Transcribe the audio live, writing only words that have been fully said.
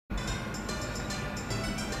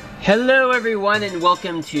Hello everyone and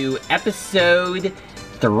welcome to episode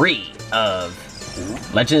 3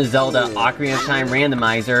 of Legend of Zelda Ocarina of Time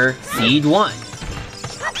Randomizer Seed 1.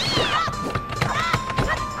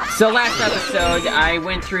 So last episode I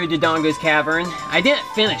went through Dodongo's Cavern. I didn't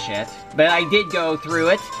finish it, but I did go through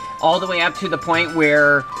it all the way up to the point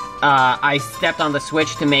where I stepped on the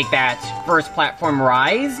switch to make that first platform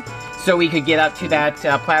rise, so we could get up to that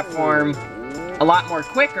platform a lot more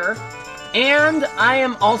quicker. And I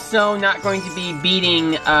am also not going to be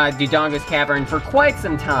beating Dodongo's Cavern for quite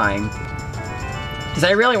some time, because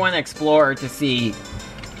I really want to explore to see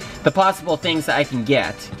the possible things that I can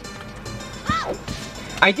get.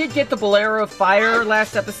 I did get the Bolero of Fire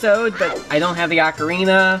last episode, but I don't have the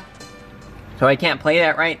Ocarina, so I can't play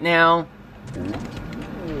that right now.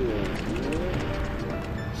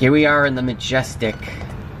 Here we are in the majestic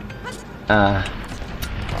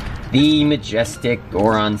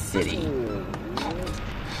Goron City.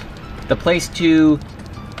 The place to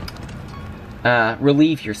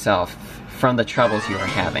relieve yourself from the troubles you are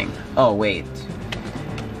having. Oh wait,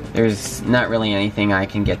 there's not really anything I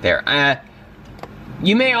can get there.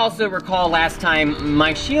 You may also recall last time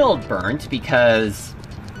my shield burnt because,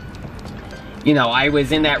 you know, I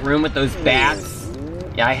was in that room with those bats.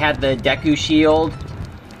 I had the Deku shield,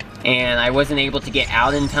 and I wasn't able to get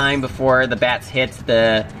out in time before the bats hit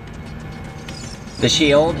the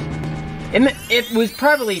shield. It was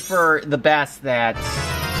probably for the best that,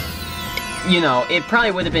 you know, it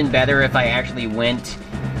probably would have been better if I actually went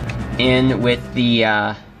in with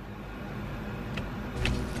the,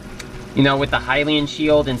 you know, with the Hylian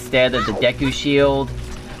shield instead of the Deku shield.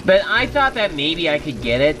 But I thought that maybe I could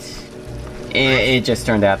get it. It just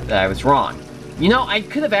turned out that I was wrong. You know, I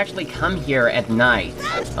could have actually come here at night.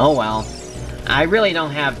 Oh well. I really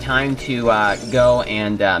don't have time to go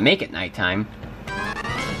and make it nighttime.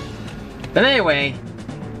 But anyway,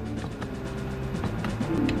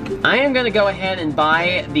 I am going to go ahead and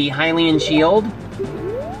buy the Hylian shield,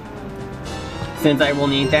 since I will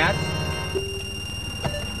need that.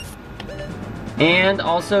 And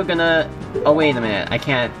also gonna... oh wait a minute, I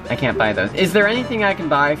can't buy those. Is there anything I can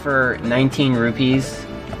buy for 19 rupees?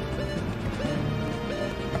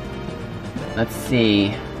 Let's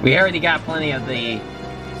see. We already got plenty of the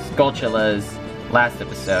Skulltulas last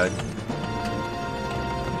episode.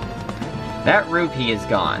 That rupee is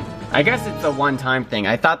gone. I guess it's a one-time thing.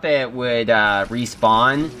 I thought that it would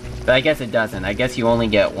respawn, but I guess it doesn't. I guess you only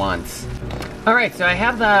get once. Alright, so I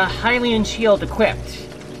have the Hylian shield equipped.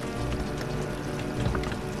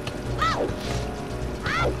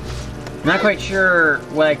 Not quite sure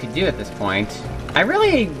what I could do at this point. I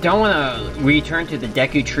really don't want to return to the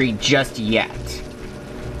Deku Tree just yet.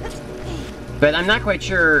 But I'm not quite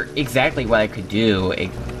sure exactly what I could do,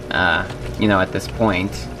 you know, at this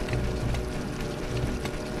point.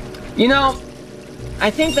 You know, I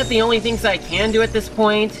think that the only things I can do at this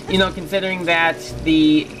point, you know, considering that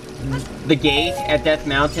the gate at Death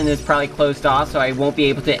Mountain is probably closed off, so I won't be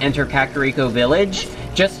able to enter Kakariko Village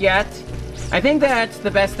just yet. I think that the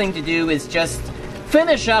best thing to do is just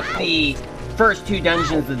finish up the first 2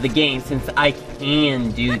 dungeons of the game, since I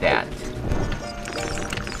can do that.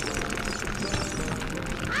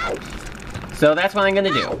 So that's what I'm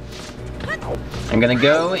gonna do. I'm gonna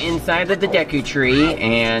go inside of the Deku Tree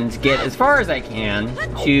and get as far as I can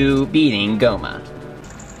to beating Goma.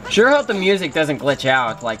 Sure hope the music doesn't glitch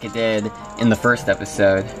out like it did in the first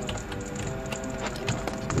episode.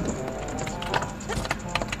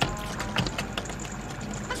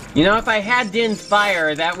 You know, if I had Din's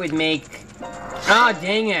Fire, that would make... oh,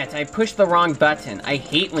 dang it, I pushed the wrong button. I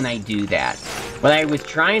hate when I do that. What I was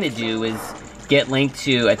trying to do is get Link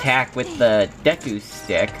to attack with the Deku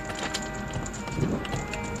stick.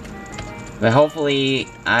 But hopefully,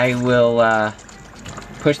 I will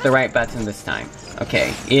push the right button this time.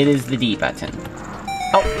 Okay, it is the D button.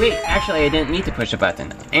 Oh, wait, actually I didn't need to push a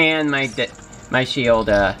button. And my shield,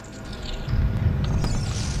 okay.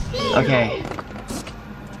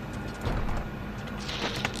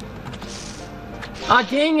 Aw,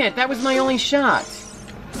 dang it, that was my only shot.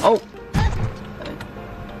 Oh.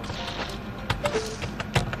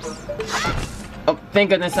 Oh, thank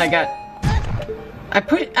goodness I got...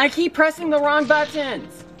 I keep pressing the wrong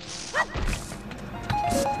buttons!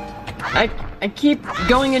 I keep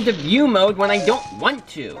going into view mode when I don't want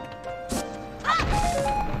to.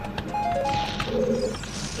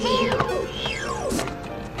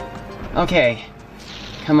 Okay.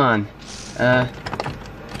 Come on.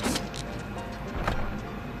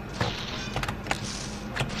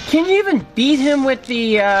 Can you even beat him with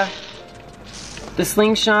the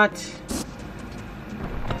slingshot?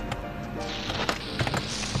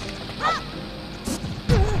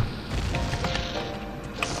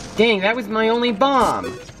 Dang, that was my only bomb.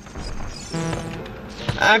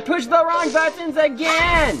 I pushed the wrong buttons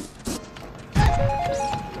again!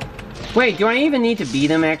 Wait, do I even need to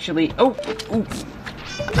beat him, actually? Oh, ooh.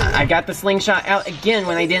 I got the slingshot out again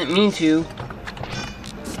when I didn't mean to.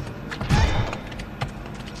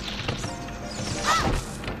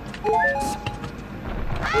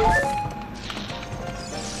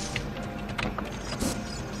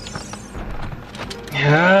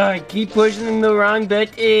 I keep pushing the wrong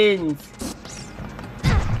buttons.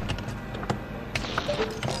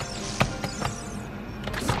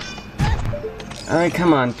 Alright,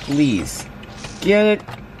 come on, please. Get it.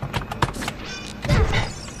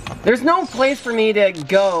 There's no place for me to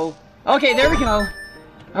go. Okay, there we go.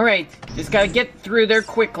 Alright, just gotta get through there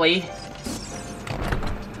quickly.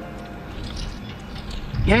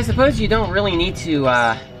 Yeah, I suppose you don't really need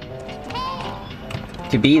to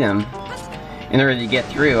beat him in order to get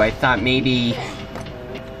through. I thought maybe...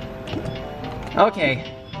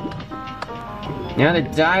 Okay. Now to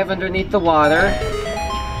dive underneath the water.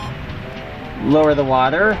 Lower the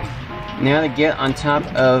water. Now to get on top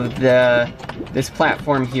of this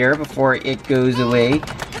platform here before it goes away.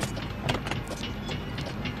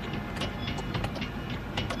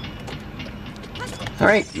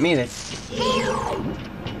 Alright, made it.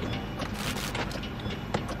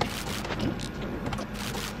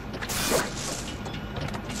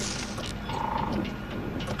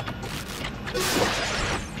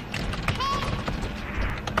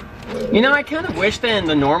 You know, I kind of wish that in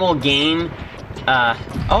the normal game,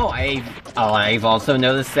 I've also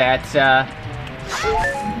noticed that,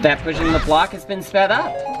 that pushing the block has been sped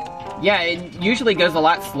up. Yeah, it usually goes a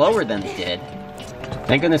lot slower than it did.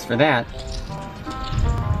 Thank goodness for that.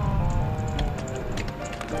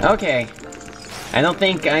 Okay. I don't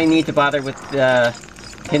think I need to bother with,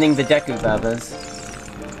 hitting the Deku Babas.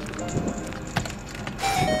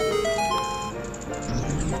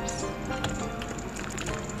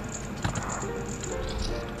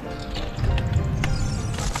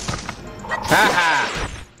 Haha!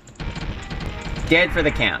 Dead for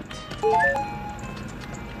the count.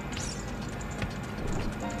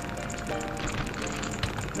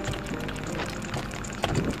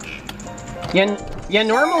 Yeah,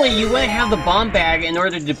 normally you wouldn't have the bomb bag in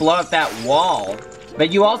order to blow up that wall.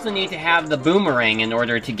 But you also need to have the boomerang in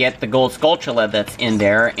order to get the gold Skulltula that's in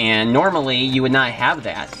there, and normally you would not have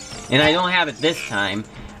that. And I don't have it this time.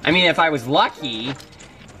 I mean, if I was lucky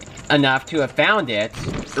enough to have found it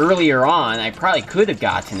earlier on, I probably could have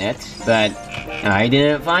gotten it, but I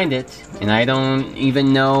didn't find it, and I don't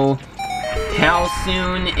even know how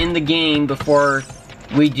soon in the game before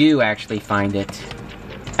we do actually find it.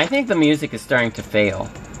 I think the music is starting to fail.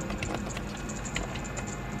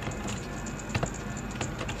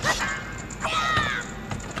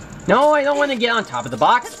 No, I don't want to get on top of the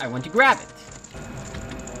box, I want to grab it.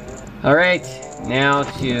 Alright, now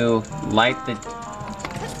to light the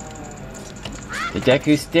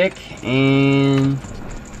Deku stick, and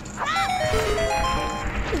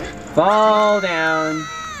fall down.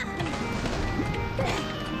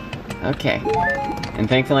 Okay. And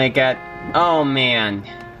thankfully I got... Oh, man.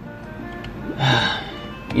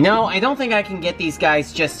 You know, I don't think I can get these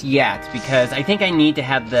guys just yet, because I think I need to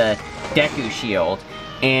have the Deku Shield,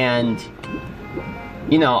 and...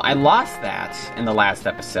 You know, I lost that in the last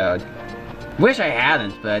episode. Wish I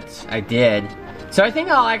hadn't, but I did. So I think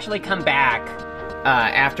I'll actually come back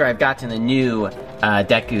after I've gotten the new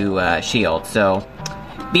Deku Shield, so...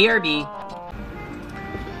 BRB.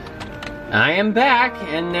 I am back,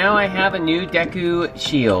 and now I have a new Deku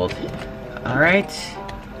Shield. Alright.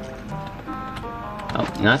 Oh,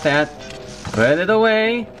 not that. Put it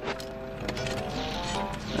away.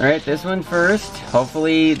 Alright, this one first.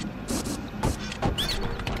 Hopefully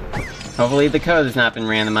the code has not been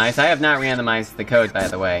randomized. I have not randomized the code, by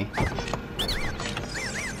the way.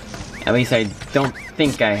 At least I don't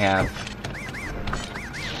think I have.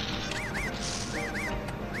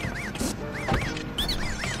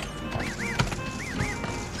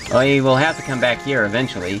 Well, you will have to come back here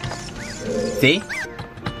eventually. See?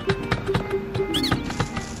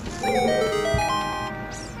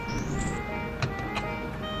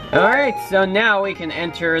 Alright, so now we can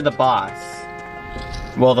enter the boss.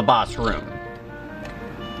 Well, the boss room.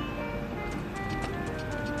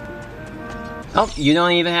 Oh, you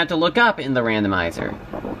don't even have to look up in the randomizer.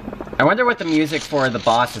 I wonder what the music for the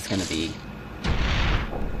boss is gonna be.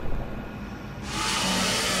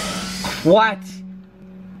 What?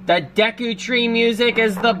 The Deku Tree music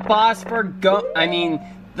is the boss for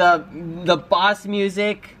the boss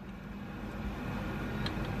music?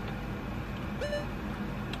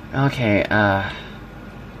 Okay,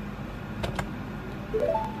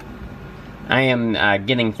 I am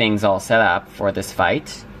getting things all set up for this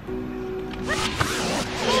fight.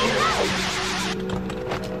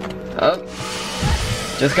 Oh.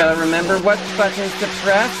 Just gotta remember what buttons to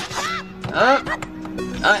press. Oh.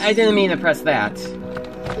 I didn't mean to press that.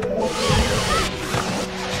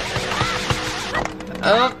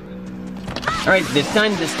 Oh. Alright, this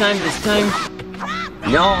time.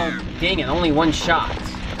 No, dang it, only one shot.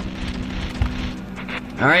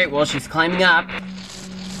 Alright, well, she's climbing up.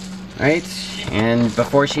 Alright, and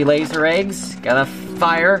before she lays her eggs, gotta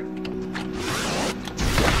fire.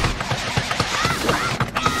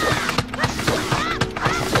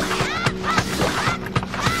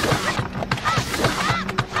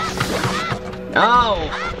 Oh,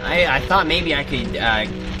 I thought maybe I could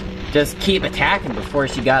just keep attacking before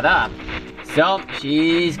she got up. So,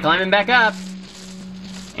 she's climbing back up.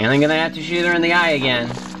 And I'm gonna have to shoot her in the eye again.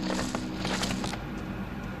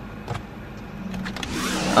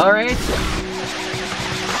 Alright.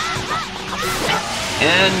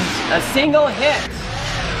 And a single hit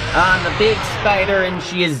on the big spider and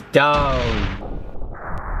she is down.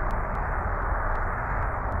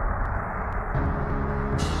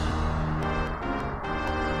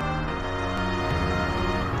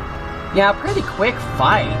 Yeah, pretty quick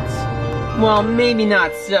fight. Well, maybe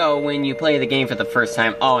not so when you play the game for the first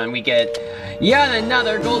time. Oh, and we get yet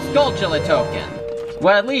another Gold Skulltula token.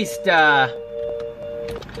 Well, at least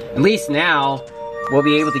now we'll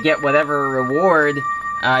be able to get whatever reward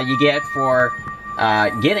you get for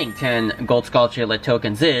getting 10 Gold Skulltula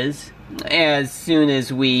tokens is, as soon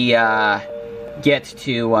as we get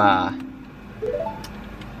to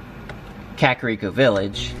Kakariko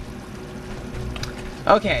Village.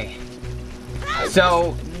 Okay.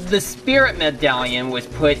 So, the Spirit Medallion was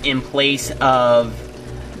put in place of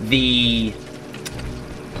the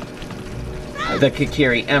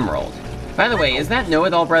Kokiri Emerald. By the way, is that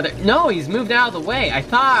Know-It-All Brother? No, he's moved out of the way. I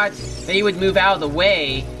thought that he would move out of the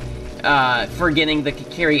way for getting the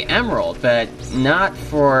Kokiri Emerald, but not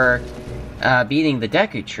for beating the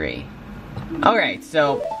Deku Tree. Alright,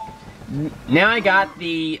 so now I got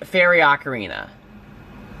the Fairy Ocarina.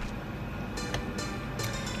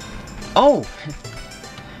 Oh!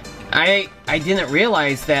 I didn't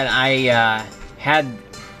realize that I had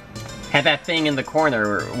that thing in the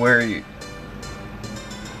corner where...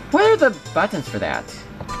 What are the buttons for that?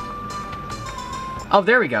 Oh,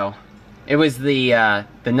 there we go. It was the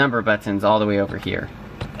number buttons all the way over here.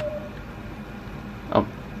 Oh,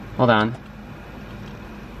 hold on.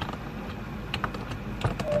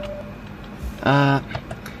 Yeah,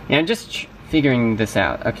 I'm just figuring this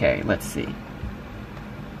out. Okay, let's see.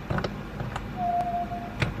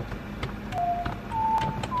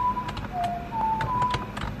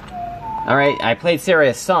 Alright, I played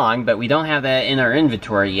Sarah's song, but we don't have that in our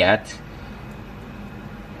inventory yet.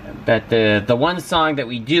 But the one song that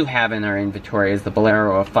we do have in our inventory is the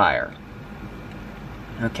Bolero of Fire.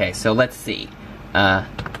 Okay, so let's see.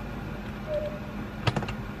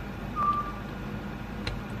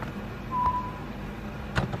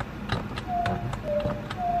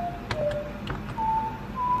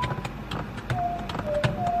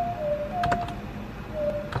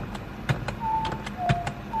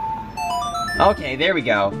 Okay, there we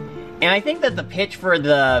go. And I think that the pitch for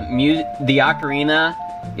the ocarina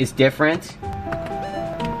is different.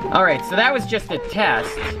 Alright, so that was just a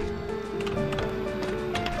test.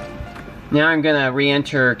 Now I'm gonna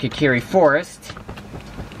re-enter Kokiri Forest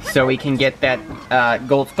so we can get that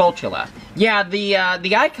Gold Skulltula. Yeah, the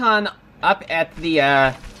icon up at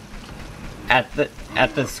the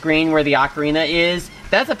screen where the ocarina is,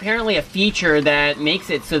 that's apparently a feature that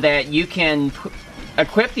makes it so that you can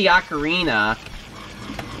equip the ocarina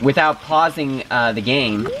without pausing the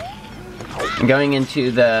game and going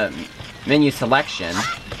into the menu selection.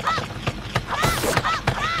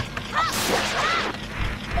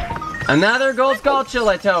 Another Gold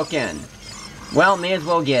Skulltula token! Well, may as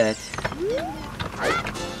well get it.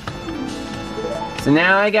 So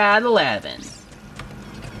now I got 11.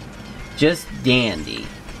 Just dandy.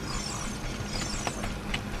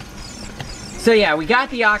 So yeah, we got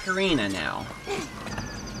the ocarina now.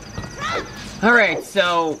 Alright,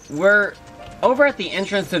 so we're over at the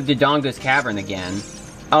entrance of Dodongo's Cavern again.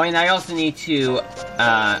 Oh, and I also need to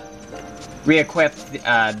re-equip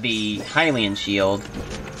the Hylian shield.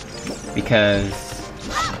 Because...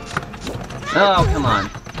 Oh, come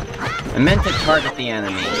on. I meant to target the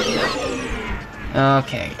enemy.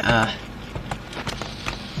 Okay,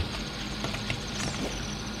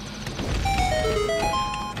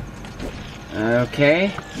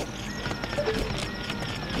 Okay.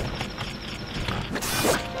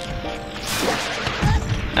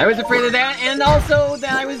 I was afraid of that, and also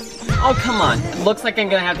that I was Oh, come on. Looks like I'm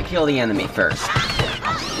gonna have to kill the enemy first.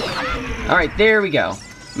 Alright, there we go.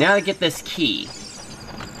 Now to get this key.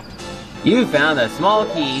 You found a small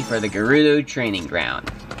key for the Gerudo training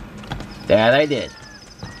ground. That I did.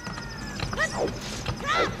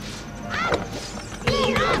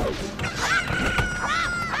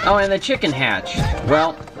 Oh, and the chicken hatched.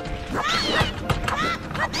 Well,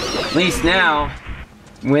 at least now,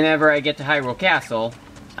 whenever I get to Hyrule Castle,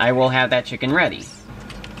 I will have that chicken ready.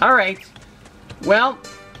 Alright. Well,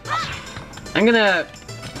 I'm gonna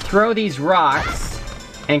throw these rocks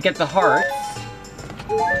and get the hearts.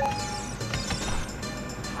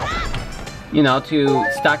 You know, to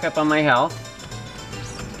stock up on my health.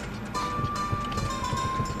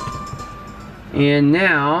 And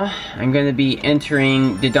now, I'm going to be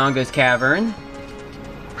entering Dodongo's Cavern.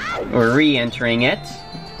 Or re-entering it.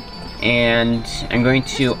 And I'm going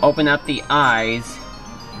to open up the eyes.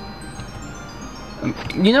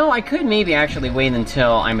 You know, I could maybe actually wait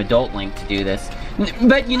until I'm Adult Link to do this.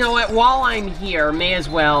 But you know what, while I'm here, may as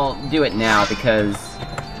well do it now because...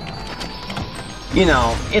 You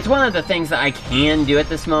know, it's one of the things that I can do at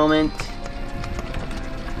this moment.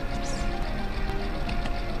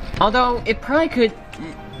 Although, it probably could...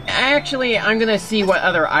 Actually, I'm gonna see what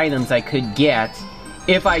other items I could get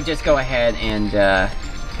if I just go ahead and,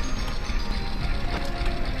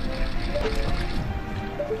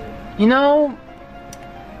 You know...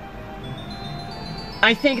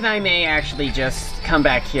 I think that I may actually just come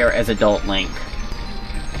back here as Adult Link.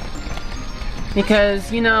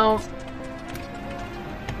 Because, you know...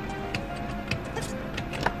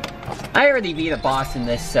 I already beat a boss in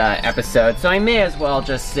this episode, so I may as well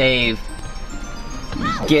just save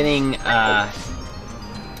getting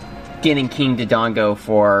King Dodongo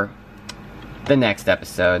for the next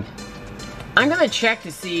episode. I'm gonna check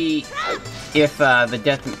to see if the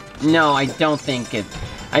death... No, I don't think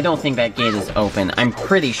that gate is open. I'm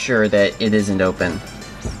pretty sure that it isn't open.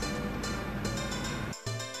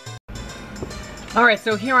 Alright,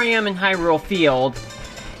 so here I am in Hyrule Field,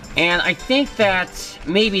 and I think that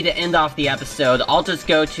maybe to end off the episode, I'll just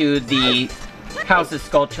go to the House of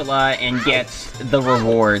Skulltula and get the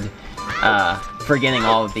reward for getting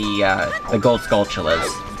all of the gold Skulltulas.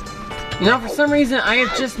 You know, for some reason, I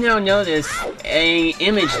have just now noticed a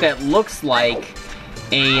image that looks like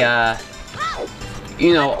a,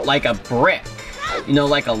 you know, like a brick. You know,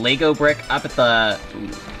 like a Lego brick up at the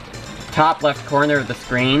top left corner of the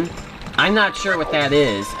screen. I'm not sure what that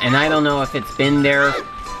is, and I don't know if it's been there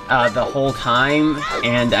the whole time,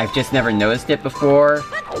 and I've just never noticed it before.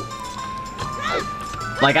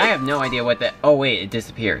 Like, I have no idea what that... Oh, wait, it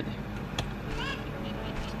disappeared.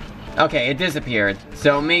 Okay, it disappeared.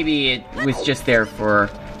 So maybe it was just there for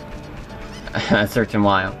a certain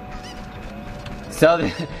while. So,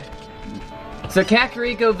 so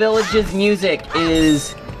Kakariko Village's music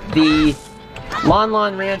is the Lon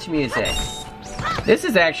Lon Ranch music. This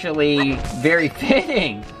is actually very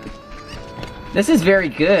fitting. This is very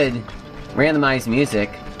good randomized music.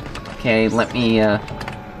 Okay, let me,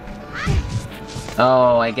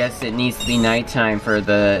 Oh, I guess it needs to be nighttime for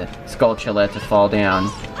the Skulltula to fall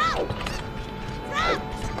down.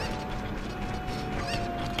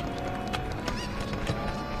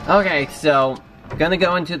 Okay, so, gonna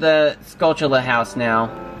go into the Skulltula house now,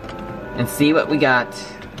 and see what we got.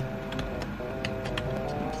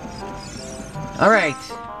 Alright.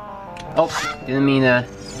 Oh, didn't mean to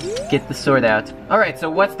get the sword out. Alright, so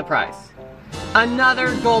what's the price?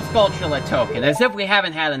 Another gold Skulltula token, as if we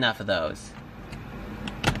haven't had enough of those.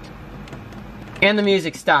 And the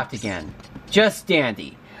music stopped again. Just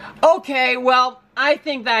dandy. Okay, well, I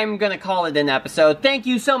think that I'm gonna call it an episode. Thank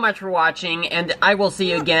you so much for watching, and I will see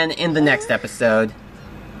you again in the next episode.